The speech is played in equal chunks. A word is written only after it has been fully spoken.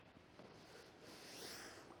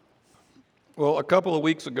Well, a couple of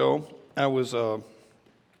weeks ago, I was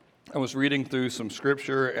reading through some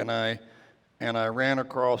scripture, and I ran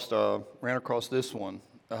across this one.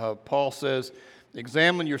 Paul says,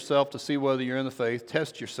 "Examine yourself to see whether you're in the faith.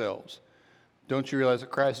 Test yourselves. Don't you realize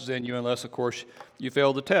that Christ is in you, unless, of course, you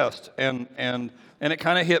fail the test?" And it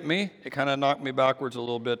kind of hit me. It kind of knocked me backwards a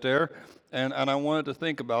little bit there, and I wanted to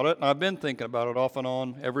think about it. And I've been thinking about it off and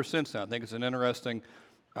on ever since then. I think it's an interesting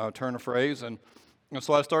turn of phrase, and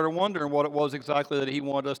so I started wondering what it was exactly that he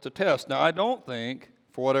wanted us to test. Now, I don't think,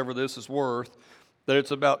 for whatever this is worth, that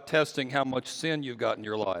it's about testing how much sin you've got in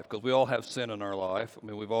your life, because we all have sin in our life. I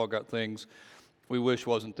mean, we've all got things we wish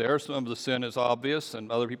wasn't there. Some of the sin is obvious, and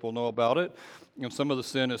other people know about it. And some of the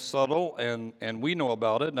sin is subtle, and we know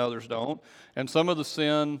about it, and others don't. And some of the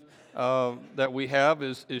sin that we have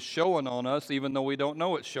is showing on us, even though we don't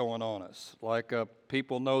know it's showing on us. Like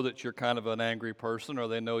people know that you're kind of an angry person, or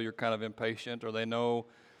they know you're kind of impatient, or they know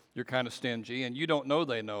you're kind of stingy, and you don't know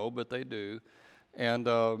they know, but they do.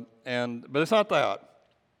 But it's not that.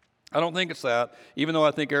 I don't think it's that, even though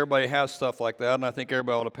I think everybody has stuff like that, and I think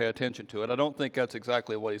everybody ought to pay attention to it. I don't think that's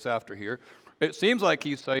exactly what he's after here. It seems like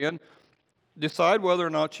he's saying, decide whether or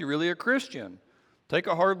not you're really a Christian. Take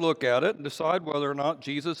a hard look at it and decide whether or not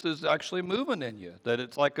Jesus is actually moving in you. That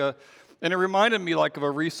it's like and it reminded me like of a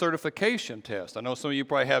recertification test. I know some of you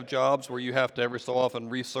probably have jobs where you have to every so often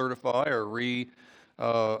recertify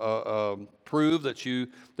or prove that you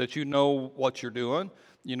know what you're doing.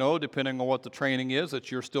 You know, depending on what the training is,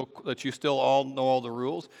 that you still all know all the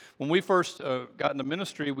rules. When we first got into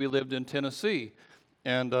ministry, we lived in Tennessee,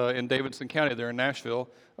 and in Davidson County, there in Nashville.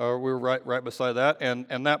 We were right beside that,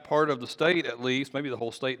 and that part of the state, at least, maybe the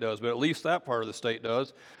whole state does, but at least that part of the state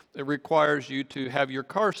does. It requires you to have your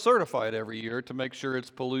car certified every year to make sure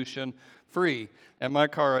it's pollution free. And my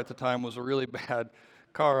car at the time was a really bad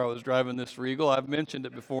car. I was driving this Regal. I've mentioned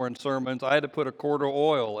it before in sermons. I had to put a quart of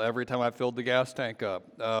oil every time I filled the gas tank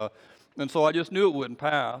up. And so I just knew it wouldn't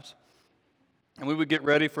pass. And we would get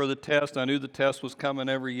ready for the test. I knew the test was coming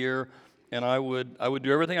every year, and I would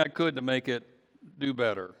do everything I could to make it do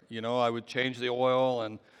better. You know, I would change the oil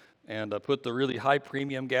and put the really high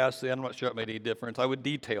premium gas in. I'm not sure it made any difference. I would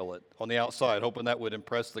detail it on the outside, hoping that would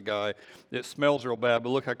impress the guy. It smells real bad, but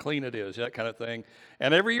look how clean it is, that kind of thing.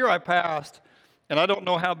 And every year I passed. And I don't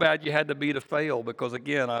know how bad you had to be to fail, because,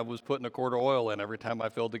 again, I was putting a quart of oil in every time I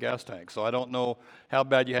filled the gas tank. So I don't know how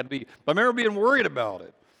bad you had to be. But I remember being worried about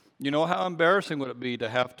it. You know, how embarrassing would it be to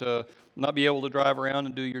have to not be able to drive around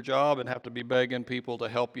and do your job and have to be begging people to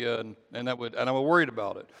help you, and I was worried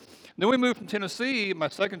about it. Then we moved from Tennessee. My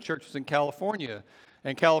second church was in California,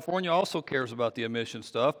 and California also cares about the emission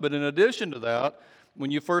stuff. But in addition to that,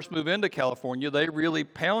 when you first move into California, they really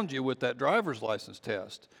pound you with that driver's license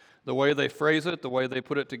test. The way they phrase it, the way they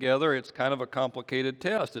put it together, it's kind of a complicated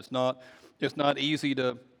test. It's not easy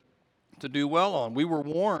to do well on. We were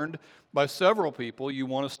warned by several people, you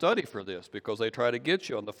want to study for this, because they try to get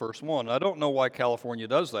you on the first one. I don't know why California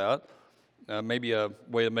does that. Maybe a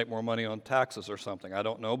way to make more money on taxes or something. I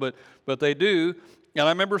don't know, but they do. And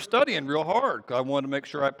I remember studying real hard because I wanted to make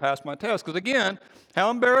sure I passed my test. Because, again,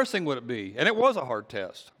 how embarrassing would it be? And it was a hard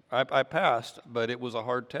test. I passed, but it was a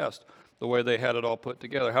hard test, the way they had it all put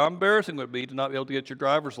together. How embarrassing would it be to not be able to get your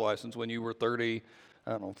driver's license when you were 3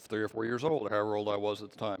 or 4 years old, or however old I was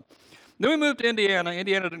at the time. Then we moved to Indiana.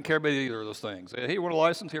 Indiana didn't care about either of those things. Hey, you want a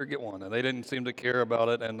license? Here, get one. And they didn't seem to care about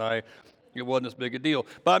it, and it wasn't as big a deal.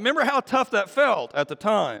 But I remember how tough that felt at the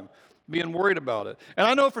time, being worried about it. And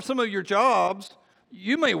I know for some of your jobs,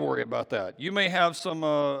 you may worry about that. You may have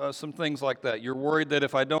some things like that. You're worried that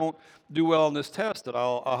if I don't do well on this test, that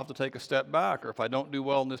I'll have to take a step back, or if I don't do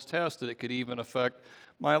well on this test, that it could even affect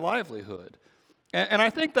my livelihood. And I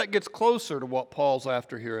think that gets closer to what Paul's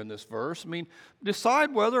after here in this verse. I mean,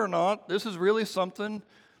 decide whether or not this is really something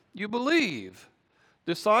you believe.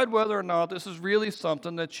 Decide whether or not this is really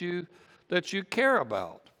something that you care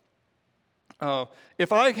about.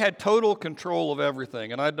 If I had total control of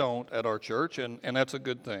everything, and I don't at our church, and that's a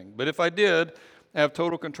good thing, but if I did have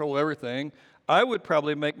total control of everything, I would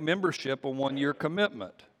probably make membership a 1-year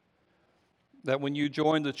commitment. That when you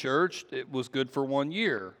joined the church, it was good for 1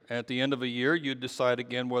 year. And at the end of a year, you'd decide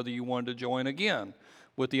again whether you wanted to join again,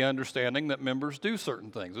 with the understanding that members do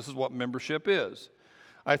certain things. This is what membership is.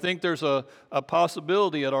 I think there's a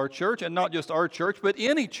possibility at our church, and not just our church, but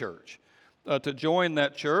any church, to join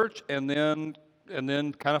that church and then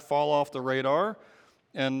kind of fall off the radar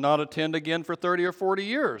and not attend again for 30 or 40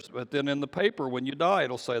 years. But then in the paper, when you die,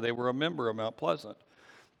 it'll say they were a member of Mount Pleasant.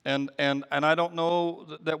 And I don't know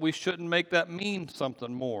that we shouldn't make that mean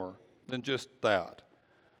something more than just that.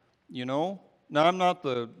 You know, Now, I'm not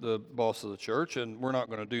the boss of the church, and we're not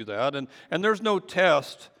going to do that. And there's no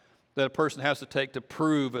test that a person has to take to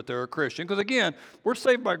prove that they're a Christian. Because again, we're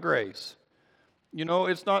saved by grace. You know,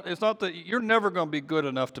 it's not that you're never going to be good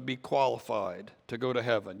enough to be qualified to go to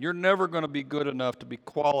heaven. You're never going to be good enough to be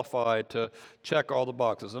qualified to check all the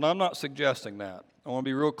boxes. And I'm not suggesting that. I want to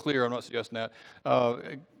be real clear. I'm not suggesting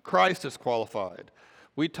that. Christ is qualified.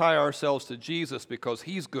 We tie ourselves to Jesus because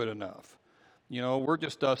he's good enough. You know, we're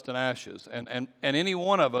just dust and ashes. And any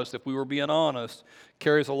one of us, if we were being honest,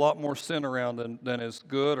 carries a lot more sin around than is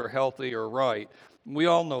good or healthy or right. We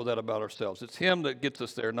all know that about ourselves. It's him that gets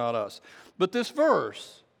us there, not us. But this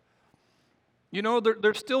verse, you know,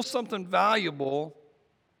 there's still something valuable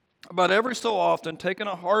about every so often taking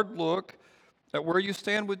a hard look at where you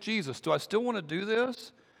stand with Jesus. Do I still want to do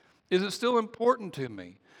this? Is it still important to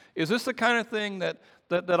me? Is this the kind of thing that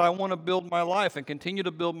I want to build my life and continue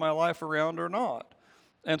to build my life around or not?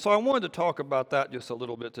 And so I wanted to talk about that just a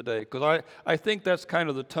little bit today, because I think that's kind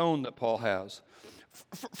of the tone that Paul has.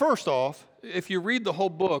 First off, if you read the whole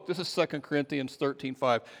book, this is 2 Corinthians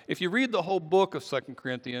 13:5. If you read the whole book of 2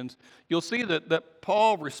 Corinthians, you'll see that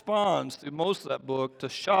Paul responds through most of that book to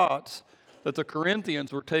shots that the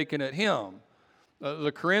Corinthians were taking at him.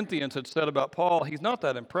 The Corinthians had said about Paul, he's not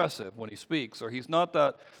that impressive when he speaks, or he's not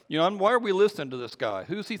that, you know, why are we listening to this guy?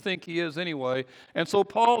 Who does he think he is anyway? And so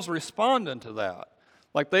Paul's responding to that.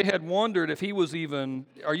 Like they had wondered if he was even,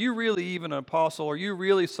 are you really even an apostle? Are you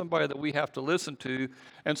really somebody that we have to listen to?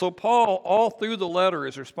 And so Paul, all through the letter,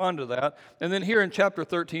 is responding to that. And then here in chapter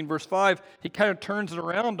 13, verse 5, he kind of turns it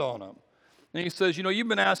around on them. And he says, you know, you've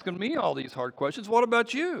been asking me all these hard questions. What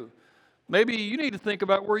about you? Maybe you need to think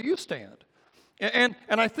about where you stand. And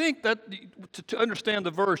I think that to understand the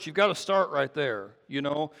verse, you've got to start right there. You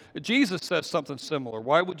know, Jesus says something similar.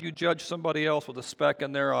 Why would you judge somebody else with a speck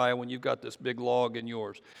in their eye when you've got this big log in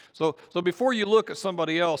yours? So before you look at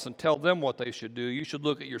somebody else and tell them what they should do, you should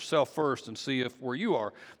look at yourself first and see where you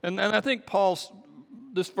are. And I think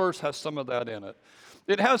this verse has some of that in it.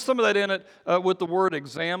 It has some of that in it with the word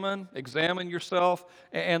examine yourself,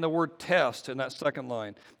 and the word test in that second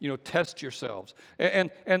line. You know, test yourselves. And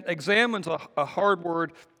examine's a hard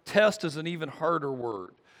word. Test is an even harder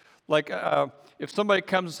word. Like if somebody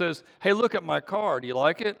comes and says, hey, look at my car. Do you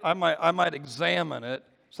like it? I might examine it.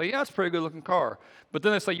 Say, yeah, it's a pretty good looking car. But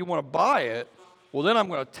then they say, you want to buy it? Well, then I'm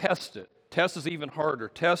going to test it. Test is even harder.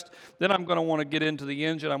 Then I'm going to want to get into the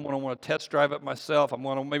engine. I'm going to want to test drive it myself.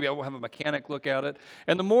 Maybe I will have a mechanic look at it.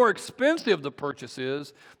 And the more expensive the purchase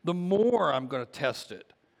is, the more I'm going to test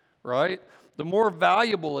it, right? The more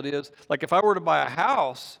valuable it is. Like if I were to buy a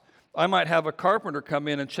house, I might have a carpenter come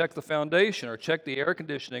in and check the foundation or check the air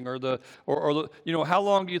conditioning or you know, how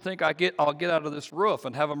long do you think I'll get out of this roof,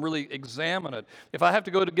 and have them really examine it. If I have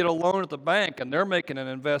to go to get a loan at the bank and they're making an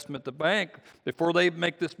investment at the bank, before they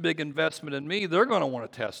make this big investment in me, they're going to want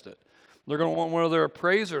to test it. They're going to want one of their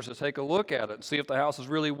appraisers to take a look at it and see if the house is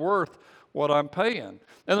really worth what I'm paying.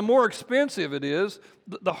 And the more expensive it is,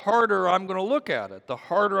 the harder I'm going to look at it. The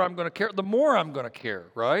harder I'm going to care, the more I'm going to care,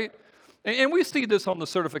 right? And we see this on the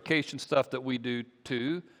certification stuff that we do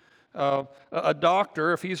too. A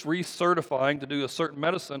doctor, if he's recertifying to do a certain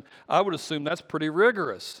medicine, I would assume that's pretty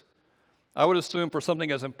rigorous. I would assume for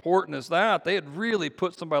something as important as that, they had really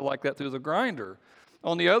put somebody like that through the grinder.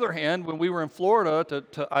 On the other hand, when we were in Florida,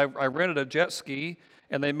 I rented a jet ski,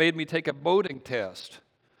 and they made me take a boating test.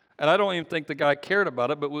 And I don't even think the guy cared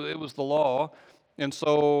about it, but it was the law. And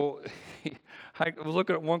so I was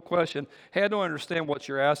looking at one question. Hey, I don't understand what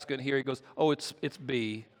you're asking here. He goes, oh, it's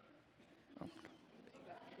B.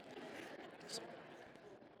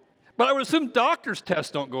 But I would assume doctors'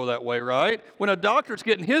 tests don't go that way, right? When a doctor's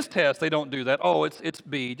getting his test, they don't do that. Oh, it's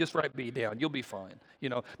B. Just write B down. You'll be fine. You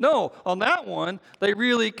know, no, on that one, they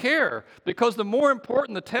really care, because the more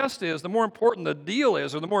important the test is, the more important the deal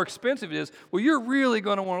is, or the more expensive it is, well, you're really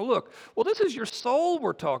going to want to look. Well, this is your soul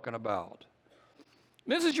we're talking about.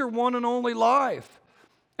 This is your one and only life.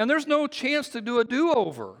 And there's no chance to do a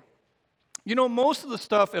do-over. You know, most of the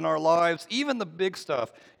stuff in our lives, even the big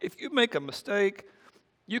stuff, if you make a mistake,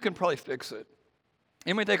 you can probably fix it.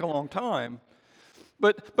 It may take a long time,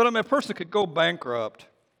 but I mean, a person could go bankrupt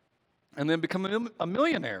and then become a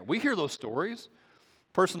millionaire. We hear those stories.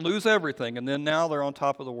 Person lose everything, and then now they're on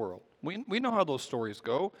top of the world. We know how those stories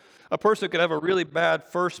go. A person could have a really bad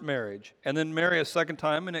first marriage and then marry a second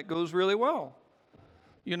time, and it goes really well.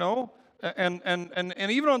 You know, and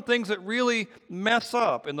even on things that really mess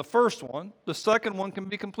up in the first one, the second one can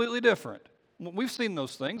be completely different. We've seen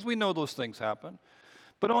those things. We know those things happen.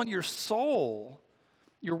 But on your soul,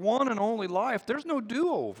 your one and only life, there's no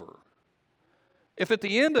do-over. If at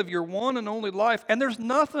the end of your one and only life, and there's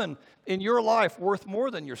nothing in your life worth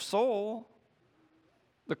more than your soul,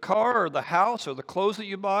 the car or the house or the clothes that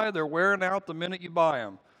you buy, they're wearing out the minute you buy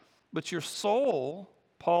them. But your soul,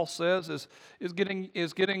 Paul says, is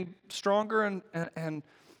getting stronger and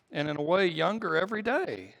in a way younger every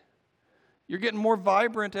day. You're getting more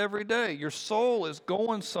vibrant every day. Your soul is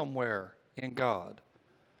going somewhere in God.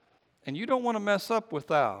 And you don't want to mess up with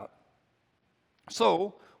that.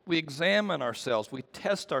 So we examine ourselves. We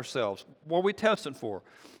test ourselves. What are we testing for?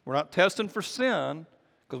 We're not testing for sin,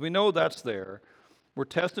 because we know that's there. We're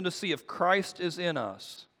testing to see if Christ is in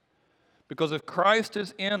us. Because if Christ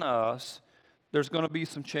is in us, there's going to be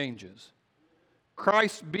some changes.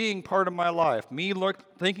 Christ being part of my life, me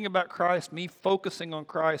thinking about Christ, me focusing on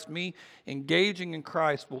Christ, me engaging in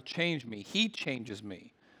Christ will change me. He changes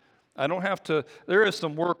me. I don't have to, there is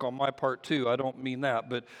some work on my part too. I don't mean that,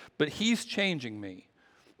 but He's changing me.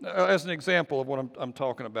 As an example of what I'm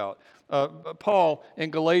talking about, Paul in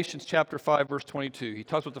Galatians chapter 5, verse 22, he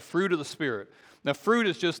talks about the fruit of the Spirit. Now, fruit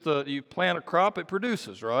is just you plant a crop, it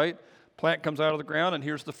produces, right? Plant comes out of the ground, and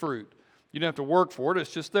here's the fruit. You don't have to work for it. It's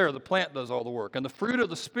just there. The plant does all the work. And the fruit of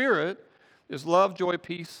the Spirit is love, joy,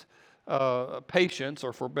 peace, patience,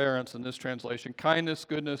 or forbearance in this translation, kindness,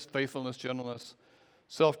 goodness, faithfulness, gentleness,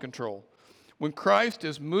 self-control. When Christ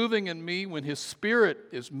is moving in me, when His Spirit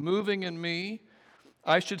is moving in me,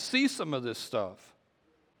 I should see some of this stuff.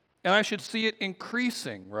 And I should see it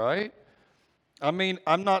increasing, right? I mean,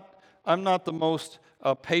 I'm not the most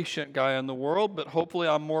patient guy in the world, but hopefully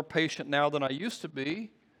I'm more patient now than I used to be.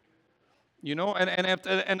 You know,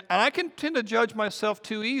 and I can tend to judge myself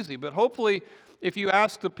too easy, but hopefully if you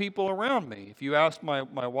ask the people around me, if you ask my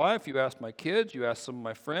wife, you ask my kids, you ask some of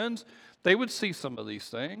my friends, they would see some of these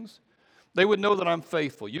things. They would know that I'm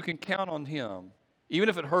faithful. You can count on Him. Even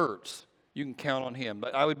if it hurts, you can count on Him.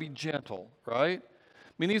 But I would be gentle, right?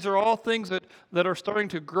 I mean, these are all things that are starting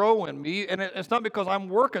to grow in me, and it's not because I'm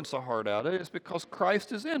working so hard at it. It's because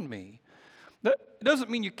Christ is in me. That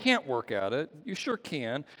doesn't mean you can't work at it. You sure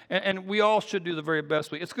can, and we all should do the very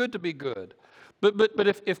best It's good to be good.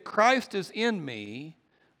 But if Christ is in me,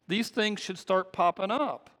 these things should start popping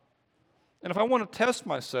up. And if I want to test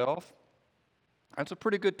myself, that's a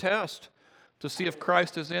pretty good test to see if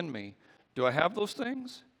Christ is in me. Do I have those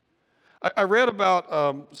things? I read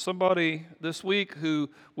about somebody this week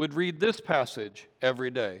who would read this passage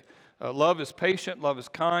every day. Love is patient, love is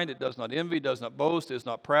kind, it does not envy, does not boast, is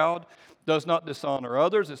not proud, does not dishonor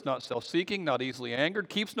others, is not self-seeking, not easily angered,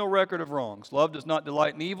 keeps no record of wrongs. Love does not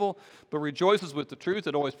delight in evil, but rejoices with the truth.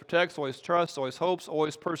 It always protects, always trusts, always hopes,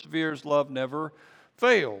 always perseveres. Love never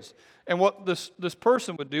fails. And what this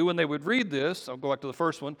person would do when they would read this, I'll go back to the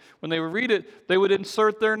first one, when they would read it, they would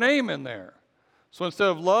insert their name in there. So instead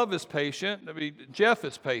of love is patient, it'd be Jeff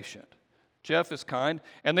is patient. Jeff is kind.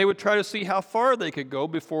 And they would try to see how far they could go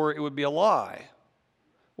before it would be a lie.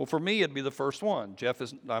 Well, for me, it'd be the first one.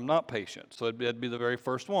 I'm not patient, so it'd be the very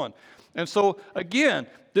first one. And so, again,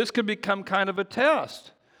 this could become kind of a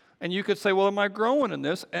test. And you could say, well, am I growing in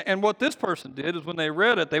this? And what this person did is when they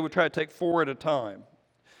read it, they would try to take 4 at a time.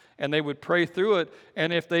 And they would pray through it.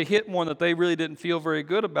 And if they hit one that they really didn't feel very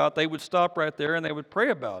good about, they would stop right there and they would pray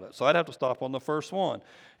about it. So I'd have to stop on the first one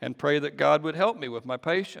and pray that God would help me with my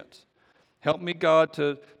patience. Help me, God,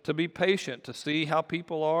 to be patient, to see how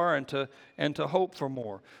people are, and to hope for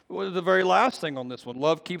more. Well, the very last thing on this one,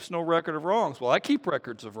 love keeps no record of wrongs. Well, I keep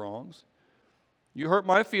records of wrongs. You hurt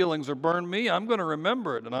my feelings or burn me, I'm going to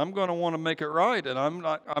remember it, and I'm going to want to make it right. And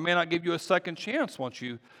I may not give you a second chance once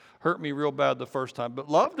you hurt me real bad the first time. But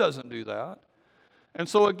love doesn't do that. And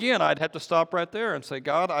so again, I'd have to stop right there and say,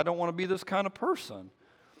 God, I don't want to be this kind of person.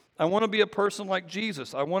 I want to be a person like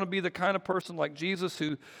Jesus. I want to be the kind of person like Jesus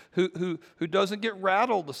who doesn't get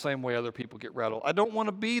rattled the same way other people get rattled. I don't want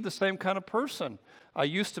to be the same kind of person I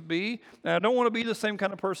used to be, and I don't want to be the same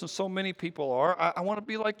kind of person so many people are. I want to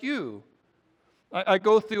be like you. I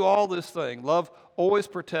go through all this thing. Love always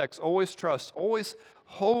protects, always trusts, always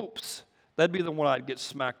hopes. That'd be the one I'd get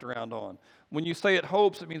smacked around on. When you say it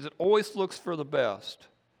hopes, it means it always looks for the best.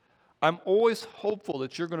 I'm always hopeful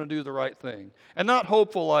that you're going to do the right thing. And not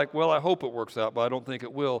hopeful like, well, I hope it works out, but I don't think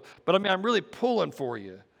it will. But I mean, I'm really pulling for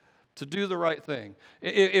you to do the right thing.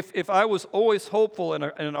 If I was always hopeful in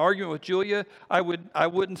an argument with Julia, I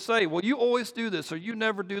wouldn't say, well, you always do this or you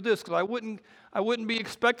never do this, because I wouldn't be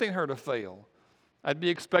expecting her to fail. I'd be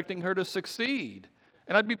expecting her to succeed.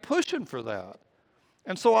 And I'd be pushing for that.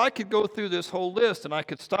 And so I could go through this whole list and I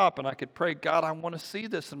could stop and I could pray, God, I want to see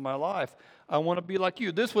this in my life. I want to be like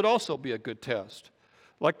you. This would also be a good test,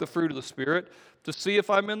 like the fruit of the Spirit, to see if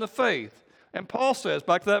I'm in the faith. And Paul says,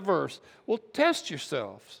 back to that verse, well, test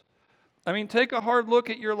yourselves. I mean, take a hard look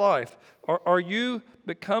at your life. Are you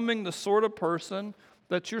becoming the sort of person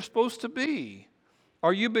that you're supposed to be?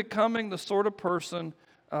 Are you becoming the sort of person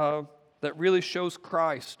that really shows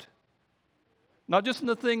Christ? Not just in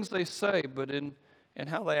the things they say, but in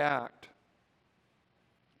how they act.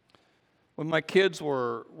 When my kids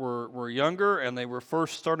were younger and they were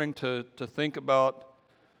first starting to think about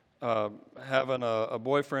having a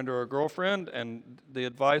boyfriend or a girlfriend, and the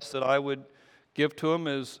advice that I would give to them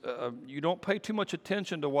is you don't pay too much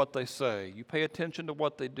attention to what they say. You pay attention to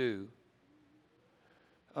what they do,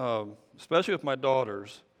 especially with my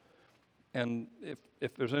daughters. And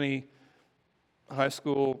if there's any high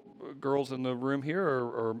school girls in the room here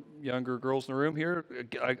or younger girls in the room here,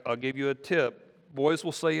 I'll give you a tip. Boys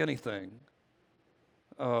will say anything.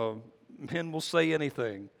 Men will say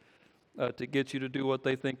anything to get you to do what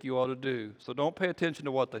they think you ought to do. So don't pay attention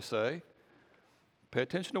to what they say. Pay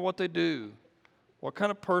attention to what they do. What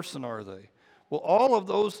kind of person are they? Well, all of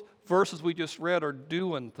those verses we just read are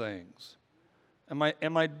doing things. Am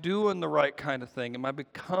I doing the right kind of thing? Am I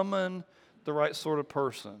becoming the right sort of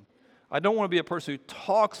person? I don't want to be a person who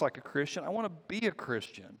talks like a Christian. I want to be a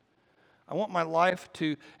Christian. I want my life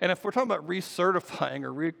to, and if we're talking about recertifying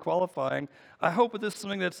or requalifying, I hope that this is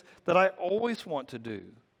something that I always want to do,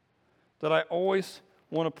 that I always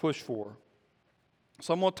want to push for.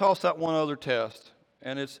 So I'm going to toss out one other test,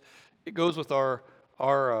 and it goes with our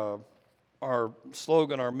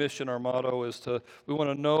slogan, our mission, our motto is we want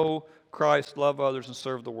to know Christ, love others, and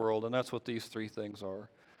serve the world, and that's what these three things are.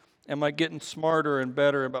 Am I getting smarter and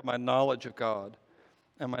better about my knowledge of God?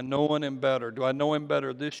 Am I knowing Him better? Do I know Him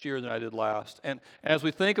better this year than I did last? And as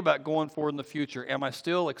we think about going forward in the future, am I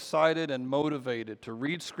still excited and motivated to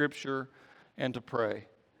read Scripture and to pray?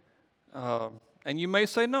 And you may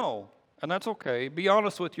say no, and that's okay. Be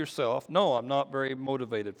honest with yourself. No, I'm not very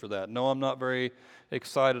motivated for that. No, I'm not very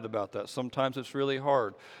excited about that. Sometimes it's really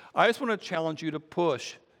hard. I just want to challenge you to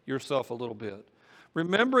push yourself a little bit.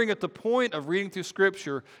 Remembering that the point of reading through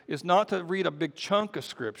Scripture is not to read a big chunk of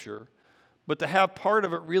Scripture, but to have part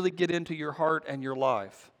of it really get into your heart and your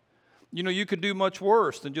life. You know, you could do much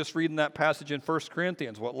worse than just reading that passage in 1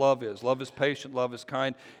 Corinthians, what love is. Love is patient, love is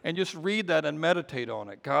kind, and just read that and meditate on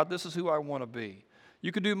it. God, this is who I want to be.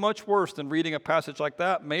 You could do much worse than reading a passage like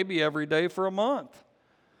that, maybe every day for a month.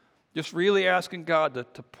 Just really asking God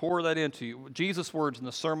to pour that into you. Jesus' words in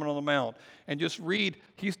the Sermon on the Mount. And just read,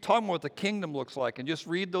 he's talking about what the kingdom looks like. And just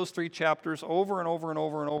read those 3 chapters over and over and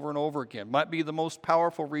over and over and over again. Might be the most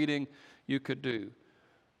powerful reading you could do.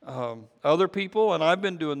 Other people, and I've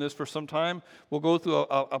been doing this for some time, will go through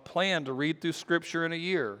a plan to read through Scripture in a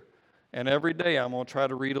year. And every day I'm going to try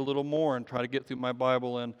to read a little more and try to get through my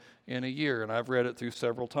Bible in a year. And I've read it through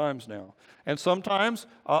several times now. And sometimes,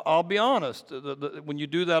 I'll be honest, when you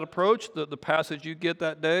do that approach, the passage you get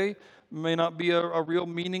that day may not be a real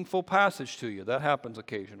meaningful passage to you. That happens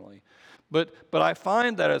occasionally. But I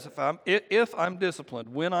find that if I'm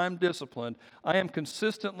disciplined, when I'm disciplined, I am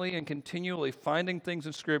consistently and continually finding things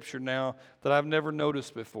in Scripture now that I've never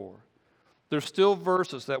noticed before. There's still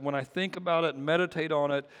verses that when I think about it and meditate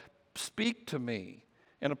on it, speak to me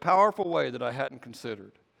in a powerful way that I hadn't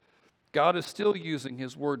considered. God is still using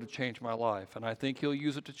His Word to change my life, and I think He'll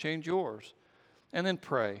use it to change yours. And then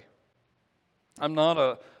pray. I'm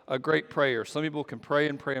not a great prayer. Some people can pray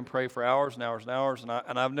and pray and pray for hours and hours and hours, and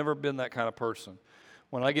I've never been that kind of person.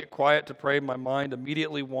 When I get quiet to pray, my mind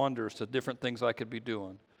immediately wanders to different things I could be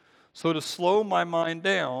doing. So to slow my mind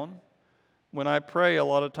down, when I pray, a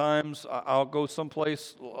lot of times I'll go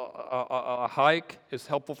someplace, a hike is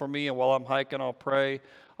helpful for me, and while I'm hiking, I'll pray.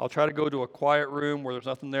 I'll try to go to a quiet room where there's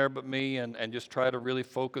nothing there but me and just try to really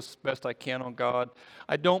focus best I can on God.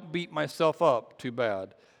 I don't beat myself up too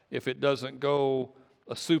bad if it doesn't go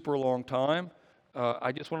a super long time.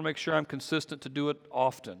 I just want to make sure I'm consistent to do it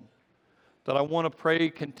often. That I want to pray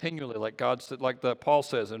continually, like God said, like Paul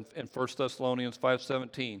says in 1 Thessalonians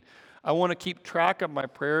 5:17. I want to keep track of my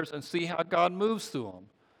prayers and see how God moves through them.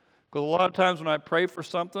 Because a lot of times when I pray for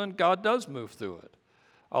something, God does move through it.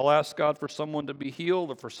 I'll ask God for someone to be healed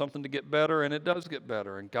or for something to get better, and it does get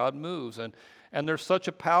better, and God moves. And there's such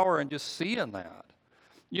a power in just seeing that.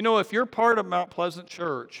 You know, if you're part of Mount Pleasant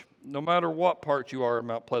Church, no matter what part you are in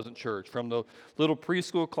Mount Pleasant Church, from the little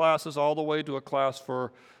preschool classes all the way to a class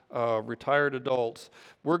for retired adults,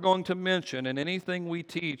 we're going to mention in anything we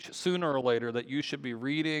teach sooner or later that you should be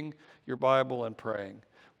reading your Bible and praying.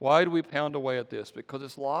 Why do we pound away at this? Because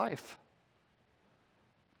it's life.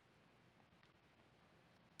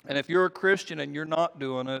 And if you're a Christian and you're not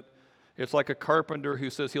doing it, it's like a carpenter who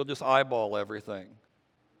says he'll just eyeball everything.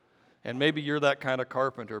 And maybe you're that kind of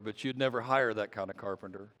carpenter, but you'd never hire that kind of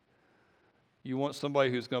carpenter. You want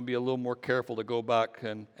somebody who's going to be a little more careful to go back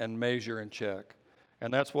and measure and check.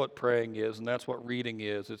 And that's what praying is, and that's what reading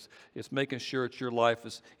is. It's making sure that your life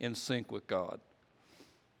is in sync with God.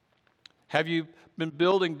 Have you been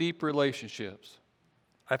building deep relationships?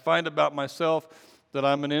 I find about myself that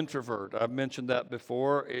I'm an introvert. I've mentioned that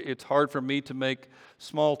before. It's hard for me to make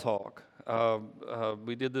small talk.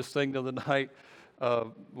 We did this thing the other night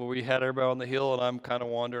where we had everybody on the hill, and I'm kind of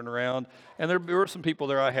wandering around. And there were some people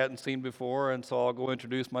there I hadn't seen before, and so I'll go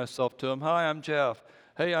introduce myself to them. Hi, I'm Jeff.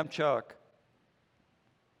 Hey, I'm Chuck.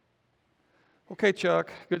 Okay, Chuck,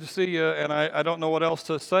 good to see you. And I don't know what else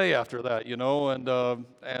to say after that,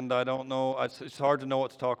 and I don't know. It's hard to know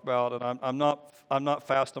what to talk about, and I'm not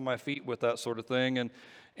fast on my feet with that sort of thing,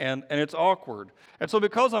 and it's awkward. And so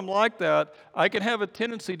because I'm like that, I can have a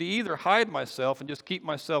tendency to either hide myself and just keep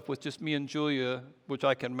myself with just me and Julia, which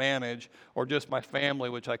I can manage, or just my family,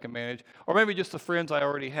 which I can manage, or maybe just the friends I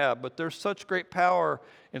already have. But there's such great power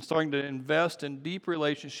in starting to invest in deep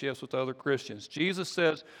relationships with other Christians. Jesus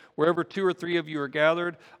says, wherever 2 or 3 of you are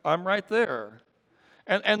gathered, I'm right there.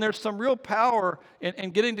 And there's some real power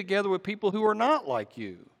in getting together with people who are not like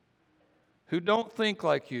you, who don't think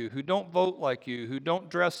like you, who don't vote like you, who don't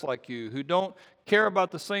dress like you, who don't care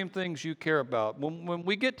about the same things you care about. When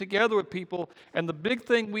we get together with people, and the big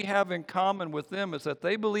thing we have in common with them is that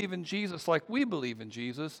they believe in Jesus like we believe in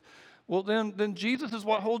Jesus, well, then Jesus is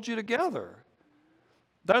what holds you together.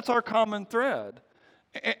 That's our common thread.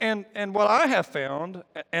 And what I have found,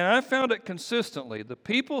 and I found it consistently, the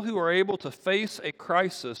people who are able to face a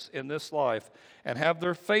crisis in this life and have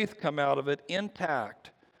their faith come out of it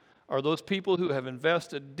intact are those people who have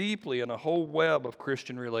invested deeply in a whole web of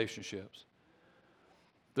Christian relationships.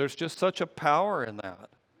 There's just such a power in that.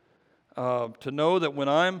 To know that when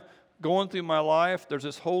I'm going through my life, there's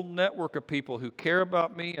this whole network of people who care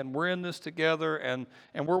about me, and we're in this together, and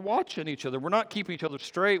we're watching each other. We're not keeping each other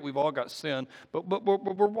straight. We've all got sin, but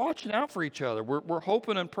we're watching out for each other. We're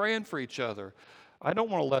hoping and praying for each other. I don't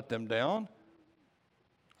want to let them down.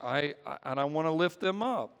 I want to lift them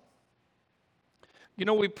up.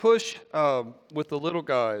 We push with the little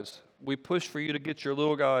guys. We push for you to get your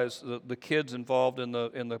little guys, the kids, involved in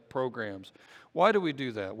the programs. Why do we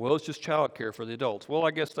do that? Well, it's just childcare for the adults. Well,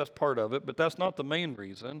 I guess that's part of it, but that's not the main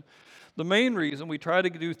reason. The main reason we try to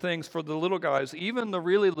do things for the little guys, even the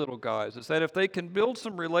really little guys, is that if they can build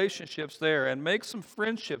some relationships there and make some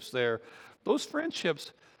friendships there, those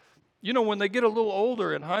friendships, when they get a little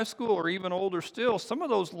older in high school or even older still, some of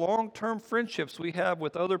those long-term friendships we have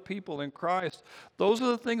with other people in Christ, those are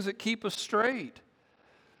the things that keep us straight.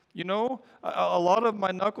 A lot of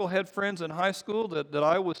my knucklehead friends in high school that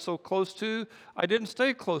I was so close to, I didn't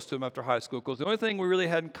stay close to them after high school because the only thing we really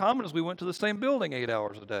had in common is we went to the same building 8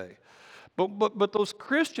 hours a day. But those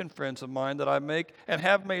Christian friends of mine that I make and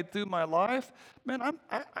have made through my life, man,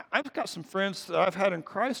 I've got some friends that I've had in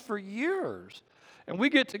Christ for years. And we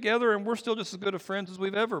get together and we're still just as good of friends as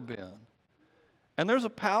we've ever been. And there's a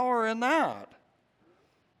power in that.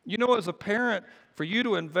 As a parent, for you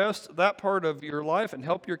to invest that part of your life and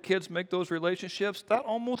help your kids make those relationships, that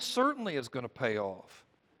almost certainly is going to pay off.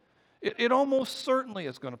 It almost certainly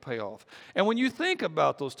is going to pay off. And when you think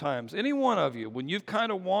about those times, any one of you, when you've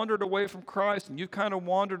kind of wandered away from Christ and you've kind of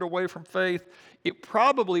wandered away from faith, it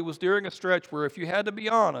probably was during a stretch where, if you had to be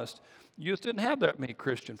honest, you just didn't have that many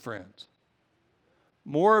Christian friends.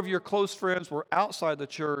 More of your close friends were outside the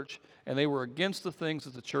church, and they were against the things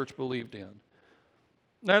that the church believed in.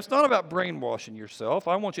 Now, it's not about brainwashing yourself.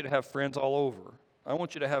 I want you to have friends all over. I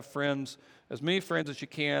want you to have friends, as many friends as you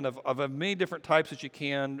can, of many different types as you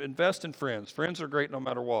can. Invest in friends. Friends are great no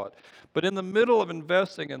matter what. But in the middle of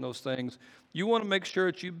investing in those things, you want to make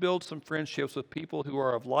sure that you build some friendships with people who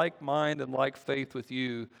are of like mind and like faith with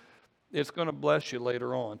you. It's going to bless you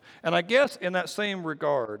later on. And I guess in that same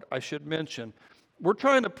regard, I should mention, we're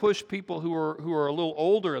trying to push people who are a little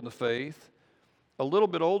older in the faith, a little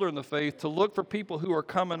bit older in the faith, to look for people who are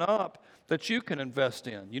coming up that you can invest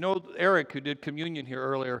in. Eric, who did communion here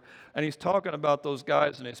earlier, and he's talking about those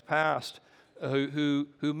guys in his past who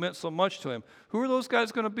meant so much to him. Who are those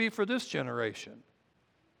guys going to be for this generation?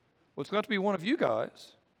 Well, it's going to be one of you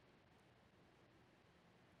guys.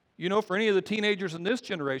 For any of the teenagers in this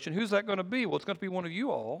generation, who's that going to be? Well, it's going to be one of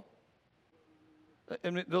you all.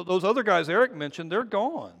 And those other guys Eric mentioned, they're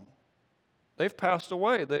gone. They've passed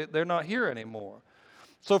away. They're not here anymore.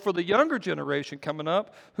 So for the younger generation coming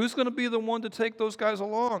up, who's going to be the one to take those guys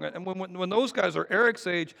along? And when those guys are Eric's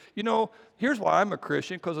age, here's why I'm a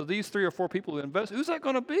Christian, because of these 3 or 4 people who invest. Who's that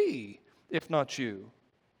going to be if not you?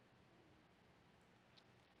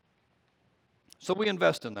 So we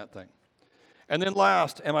invest in that thing. And then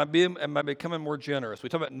last, am I becoming more generous? We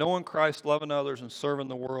talk about knowing Christ, loving others, and serving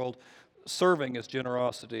the world. Serving is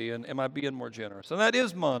generosity, and am I being more generous? And that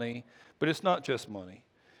is money, but it's not just money.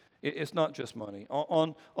 It's not just money.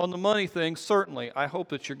 On the money thing, certainly, I hope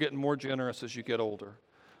that you're getting more generous as you get older.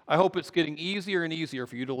 I hope it's getting easier and easier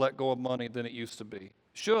for you to let go of money than it used to be.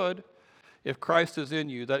 Should. If Christ is in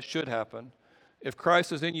you, that should happen. If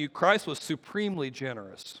Christ is in you, Christ was supremely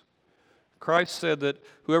generous. Christ said that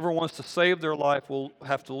whoever wants to save their life will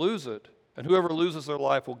have to lose it, and whoever loses their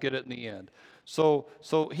life will get it in the end. So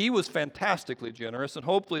he was fantastically generous, and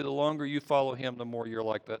hopefully the longer you follow him, the more you're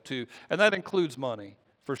like that too. And that includes money,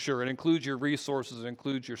 for sure. It includes your resources, it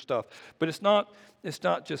includes your stuff. But it's not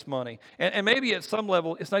just money. And maybe at some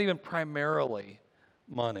level, it's not even primarily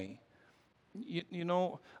money. You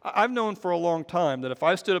know, I've known for a long time that if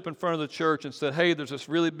I stood up in front of the church and said, hey, there's this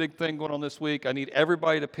really big thing going on this week, I need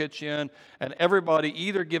everybody to pitch in, and everybody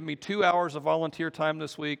either give me 2 hours of volunteer time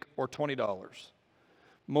this week or $20.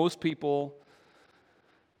 Most people,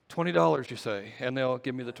 $20 you say, and they'll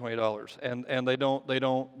give me the $20, and they don't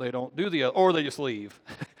do the other, or they just leave.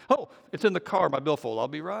 Oh, it's in the car, my billfold, I'll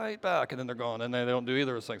be right back, and then they're gone, and they don't do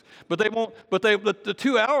either of those things. But the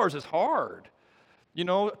 2 hours is hard. You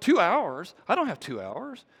know, 2 hours, I don't have 2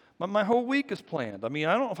 hours. My whole week is planned. I mean,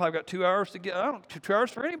 I don't know if I've got 2 hours to get, I don't 2 hours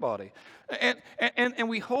for anybody. And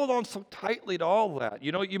we hold on so tightly to all that.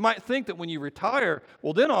 You know, you might think that when you retire,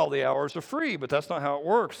 well, then all the hours are free, but that's not how it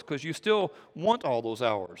works, because you still want all those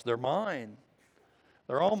hours. They're mine.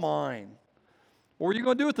 They're all mine. What are you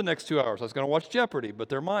going to do with the next 2 hours? I was going to watch Jeopardy, but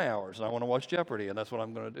they're my hours, and I want to watch Jeopardy, and that's what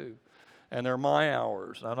I'm going to do. And they're my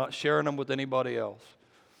hours, and I'm not sharing them with anybody else.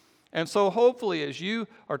 And so hopefully as you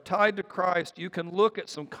are tied to Christ, you can look at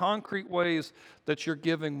some concrete ways that you're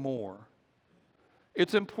giving more.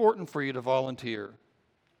 It's important for you to volunteer.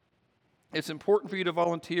 It's important for you to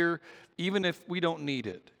volunteer even if we don't need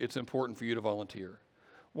it. It's important for you to volunteer.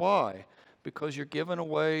 Why? Because you're giving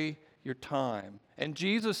away your time. And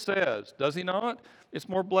Jesus says, does he not? It's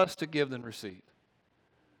more blessed to give than receive.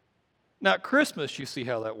 Now at Christmas, you see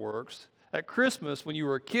how that works. At Christmas, when you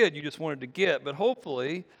were a kid, you just wanted to get, but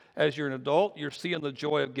hopefully, as you're an adult, you're seeing the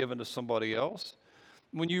joy of giving to somebody else.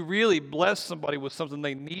 When you really bless somebody with something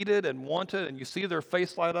they needed and wanted, and you see their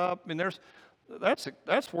face light up, I mean,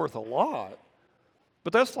 that's worth a lot.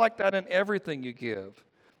 But that's like that in everything you give.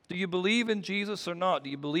 Do you believe in Jesus or not? Do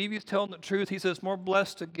you believe he's telling the truth? He says, more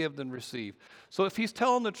blessed to give than receive. So if he's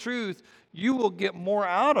telling the truth, you will get more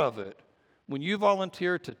out of it when you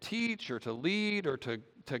volunteer to teach or to lead or to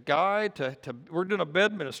guide, we're doing a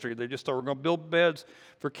bed ministry. They just thought we're going to build beds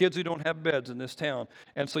for kids who don't have beds in this town.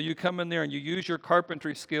 And so you come in there and you use your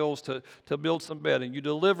carpentry skills to build some bed, and you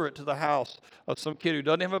deliver it to the house of some kid who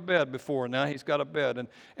doesn't have a bed before, and now he's got a bed.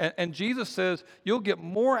 And Jesus says you'll get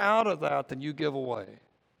more out of that than you give away.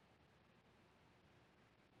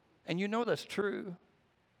 And you know that's true.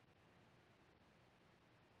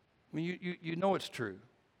 I mean, you know it's true.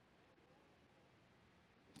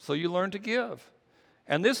 So you learn to give.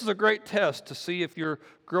 And this is a great test to see if you're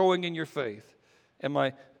growing in your faith. Am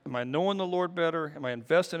I knowing the Lord better? Am I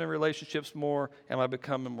investing in relationships more? Am I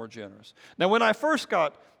becoming more generous? Now, when I first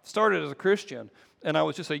got started as a Christian, and I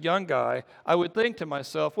was just a young guy, I would think to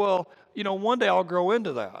myself, well, you know, one day I'll grow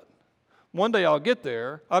into that. One day I'll get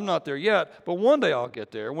there. I'm not there yet, but one day I'll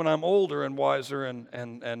get there when I'm older and wiser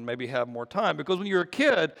and maybe have more time. Because when you're a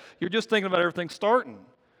kid, you're just thinking about everything starting.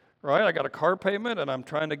 Right? I got a car payment, and I'm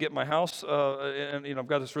trying to get my house, and I've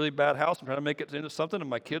got this really bad house. I'm trying to make it into something, and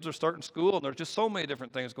my kids are starting school, and there's just so many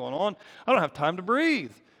different things going on. I don't have time to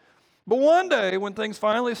breathe. But one day, when things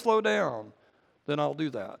finally slow down, then I'll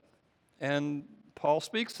do that. And Paul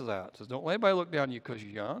speaks to that. He says, don't let anybody look down on you because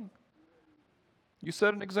you're young. You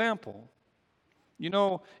set an example. You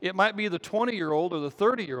know, it might be the 20-year-old or the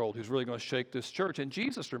 30-year-old who's really going to shake this church. And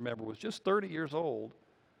Jesus, remember, was just 30 years old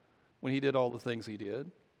when he did all the things he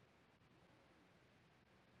did.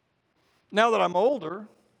 Now that I'm older,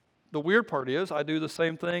 the weird part is I do the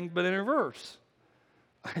same thing, but in reverse.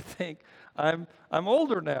 I think I'm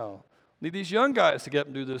older now. Need these young guys to get up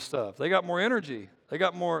and do this stuff. They got more energy. They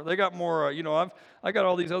got more. I got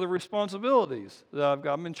all these other responsibilities.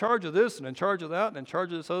 I'm in charge of this and in charge of that and in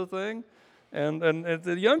charge of this other thing, and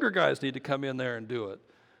the younger guys need to come in there and do it.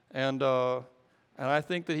 And I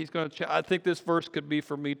think that he's going to. I think this verse could be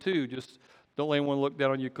for me too. Just don't let anyone look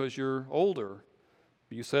down on you because you're older.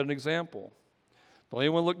 You set an example. Don't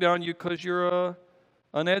anyone look down on you because you're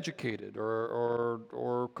uneducated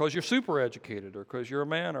or because you're super educated or because you're a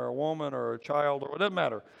man or a woman or a child, or it doesn't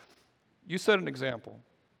matter. You set an example.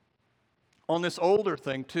 On this older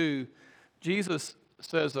thing too, Jesus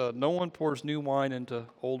says no one pours new wine into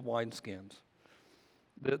old wineskins.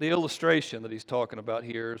 The illustration that he's talking about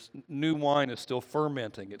here is new wine is still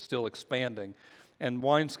fermenting, it's still expanding. And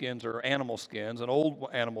wineskins are animal skins, and old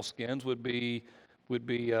animal skins would be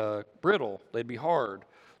brittle, they'd be hard.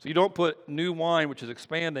 So you don't put new wine, which is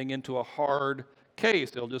expanding, into a hard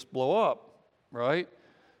case. It'll just blow up, right?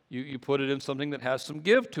 You put it in something that has some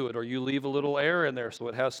give to it, or you leave a little air in there so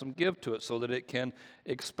it has some give to it so that it can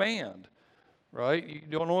expand, right? You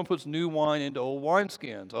don't no one puts new wine into old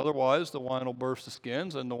wineskins. Otherwise, the wine will burst the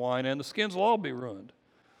skins, and the wine and the skins will all be ruined.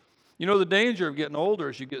 You know, the danger of getting older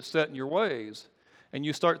is you get set in your ways, and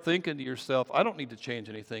you start thinking to yourself, I don't need to change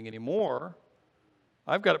anything anymore.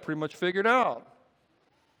 I've got it pretty much figured out.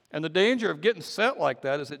 And the danger of getting set like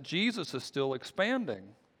that is that Jesus is still expanding.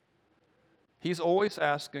 He's always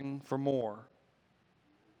asking for more.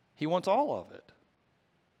 He wants all of it.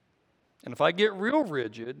 And if I get real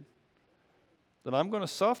rigid, then I'm going to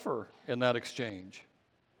suffer in that exchange,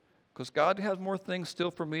 because God has more things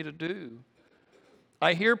still for me to do.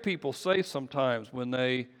 I hear people say sometimes when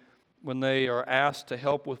they are asked to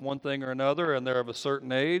help with one thing or another and they're of a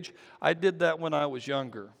certain age, I did that when I was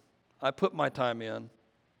younger. I put my time in.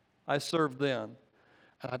 I served then.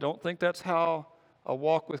 And I don't think that's how a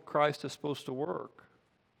walk with Christ is supposed to work.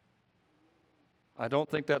 I don't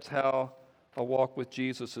think that's how a walk with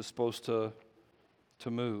Jesus is supposed to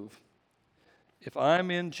move. If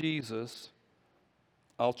I'm in Jesus,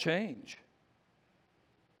 I'll change.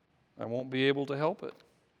 I won't be able to help it.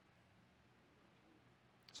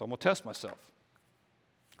 So I'm going to test myself.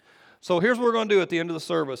 So here's what we're going to do at the end of the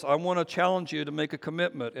service. I want to challenge you to make a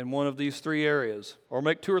commitment in one of these three areas, or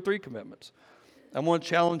make 2 or 3 commitments. I want to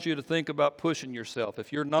challenge you to think about pushing yourself.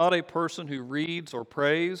 If you're not a person who reads or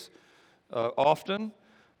prays often,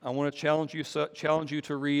 I want to challenge you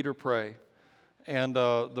to read or pray. And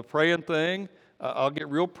the praying thing, I'll get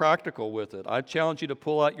real practical with it. I challenge you to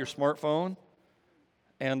pull out your smartphone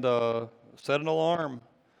and set an alarm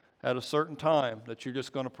at a certain time that you're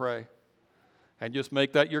just going to pray. And just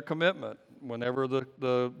make that your commitment. Whenever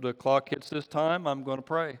the clock hits this time, I'm going to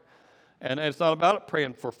pray. And it's not about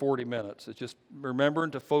praying for 40 minutes. It's just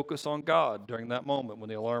remembering to focus on God during that moment. When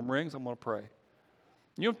the alarm rings, I'm going to pray.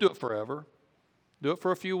 You don't do it forever. Do it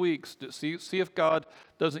for a few weeks. See if God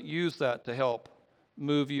doesn't use that to help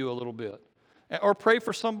move you a little bit. Or pray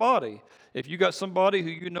for somebody. If you got somebody who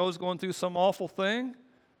you know is going through some awful thing,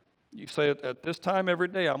 you say at this time every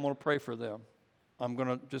day, I'm going to pray for them. I'm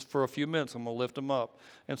going to, just for a few minutes, I'm going to lift them up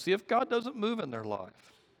and see if God doesn't move in their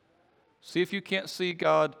life. See if you can't see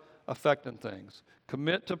God affecting things.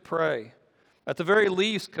 Commit to pray. At the very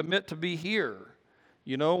least, commit to be here.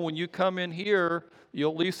 You know, when you come in here,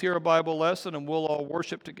 you'll at least hear a Bible lesson and we'll all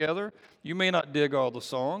worship together. You may not dig all the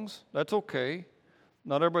songs. That's okay.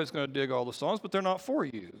 Not everybody's going to dig all the songs, but they're not for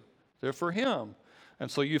you. They're for Him.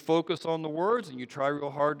 And so you focus on the words and you try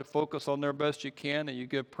real hard to focus on there best you can, and you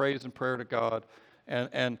give praise and prayer to God.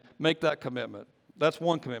 And make that commitment. That's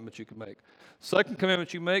one commitment you can make. Second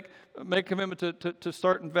commitment you make a commitment to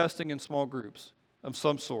start investing in small groups of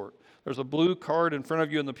some sort. There's a blue card in front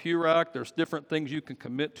of you in the pew rack. There's different things you can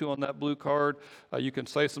commit to on that blue card. You can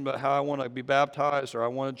say something about how I want to be baptized or I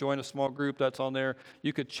want to join a small group. That's on there.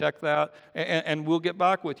 You could check that, and we'll get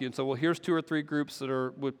back with you and say, well, here's 2 or 3 groups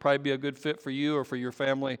that would probably be a good fit for you or for your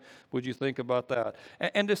family. Would you think about that?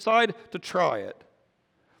 And decide to try it.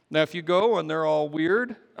 Now, if you go and they're all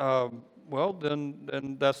weird, well,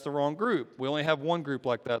 then that's the wrong group. We only have one group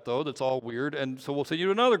like that, though, that's all weird, and so we'll send you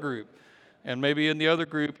to another group. And maybe in the other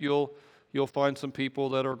group, you'll find some people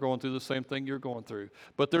that are going through the same thing you're going through.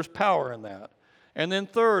 But there's power in that. And then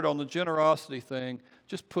third, on the generosity thing,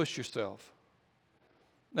 just push yourself.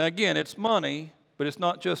 Now, again, it's money, but it's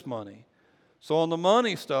not just money. So on the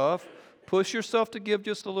money stuff, push yourself to give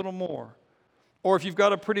just a little more. Or if you've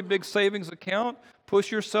got a pretty big savings account,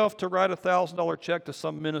 push yourself to write a $1,000 check to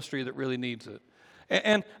some ministry that really needs it.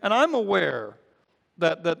 And I'm aware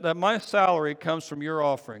that my salary comes from your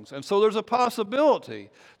offerings. And so there's a possibility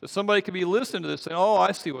that somebody could be listening to this saying, oh,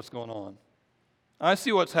 I see what's going on. I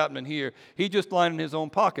see what's happening here. He's just lining his own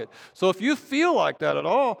pocket. So if you feel like that at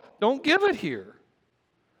all, don't give it here.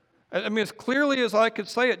 I mean, as clearly as I could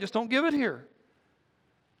say it, just don't give it here.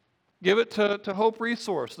 Give it to Hope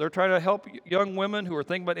Resource. They're trying to help young women who are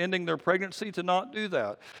thinking about ending their pregnancy to not do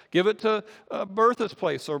that. Give it to Bertha's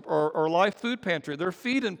Place or Life Food Pantry. They're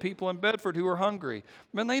feeding people in Bedford who are hungry.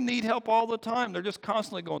 Man, they need help all the time. They're just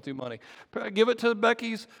constantly going through money. Give it to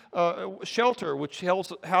Becky's Shelter, which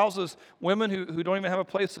houses women who don't even have a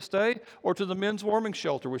place to stay, or to the Men's Warming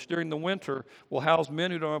Shelter, which during the winter will house men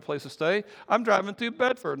who don't have a place to stay. I'm driving through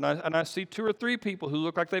Bedford, and I see 2 or 3 people who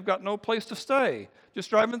look like they've got no place to stay, just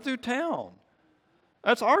driving through town.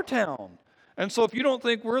 That's our town. And so if you don't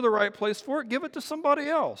think we're the right place for it, give it to somebody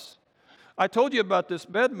else. I told you about this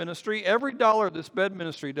bed ministry. Every dollar this bed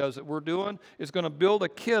ministry does that we're doing is going to build a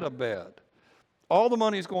kid a bed. All the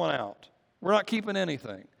money's going out. We're not keeping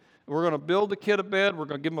anything. We're going to build a kid a bed. We're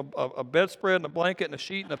going to give them a bedspread and a blanket and a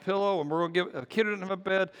sheet and a pillow, and we're going to give a kid a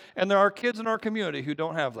bed. And there are kids in our community who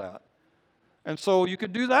don't have that. And so you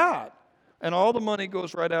could do that, and all the money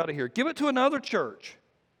goes right out of here. Give it to another church.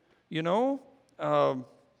 You know,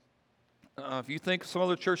 if you think some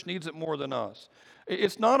other church needs it more than us.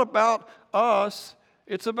 It's not about us.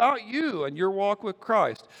 It's about you and your walk with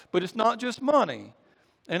Christ. But it's not just money.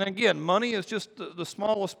 And again, money is just the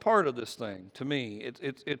smallest part of this thing to me.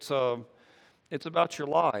 It's about your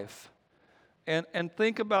life. And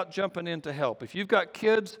think about jumping in to help. If you've got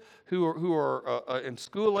kids who are in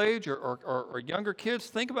school age or younger kids,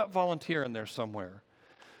 think about volunteering there somewhere.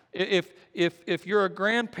 If you're a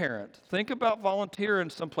grandparent, think about volunteering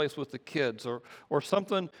someplace with the kids or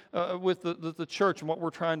something with the church and what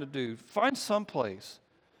we're trying to do. Find some place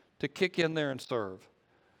to kick in there and serve.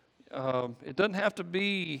 It doesn't have to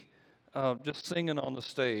be just singing on the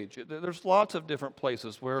stage. There's lots of different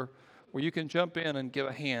places where you can jump in and give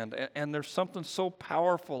a hand. And there's something so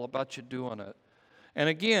powerful about you doing it. And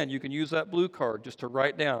again, you can use that blue card just to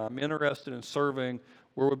write down, I'm interested in serving.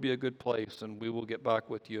 Where would be a good place? And we will get back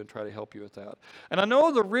with you and try to help you with that. And I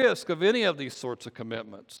know the risk of any of these sorts of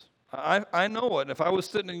commitments. I know it. And if I was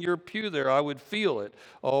sitting in your pew there, I would feel it.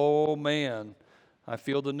 Oh, man. I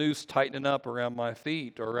feel the noose tightening up around my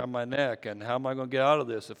feet or around my neck. And how am I going to get out of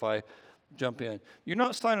this if I jump in? You're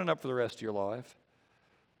not signing up for the rest of your life.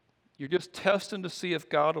 You're just testing to see if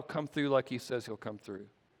God will come through like he says he'll come through.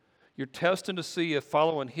 You're testing to see if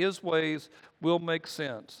following his ways will make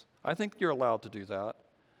sense. I think you're allowed to do that.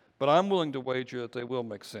 But I'm willing to wager that they will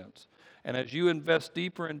make sense. And as you invest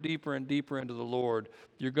deeper and deeper and deeper into the Lord,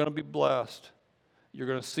 you're going to be blessed. You're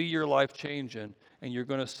going to see your life changing, and you're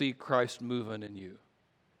going to see Christ moving in you.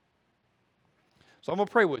 So I'm going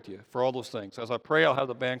to pray with you for all those things. As I pray, I'll have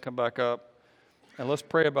the band come back up, and let's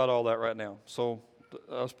pray about all that right now. So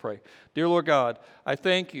let's pray. Dear Lord God, I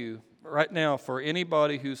thank you right now for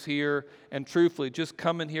anybody who's here, and truthfully, just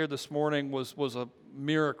coming here this morning was a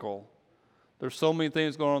miracle. There's so many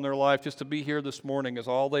things going on in their life. Just to be here this morning is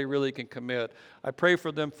all they really can commit. I pray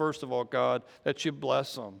for them, first of all, God, that you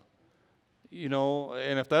bless them. You know,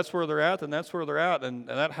 and if that's where they're at, then that's where they're at. And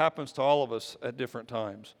that happens to all of us at different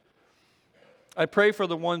times. I pray for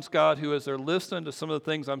the ones, God, who as they're listening to some of the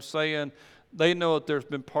things I'm saying, they know that there's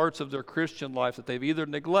been parts of their Christian life that they've either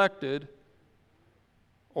neglected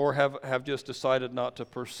or have just decided not to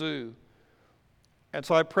pursue. And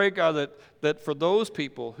so I pray, God, that for those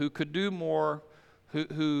people who could do more,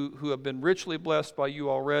 who have been richly blessed by you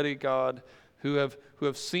already, God, who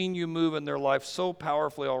have seen you move in their life so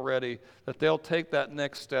powerfully already, that they'll take that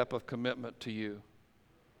next step of commitment to you.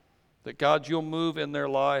 That, God, you'll move in their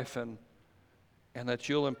life and that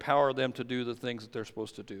you'll empower them to do the things that they're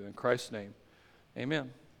supposed to do. In Christ's name,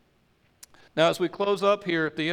 amen. Now, as we close up here at the end,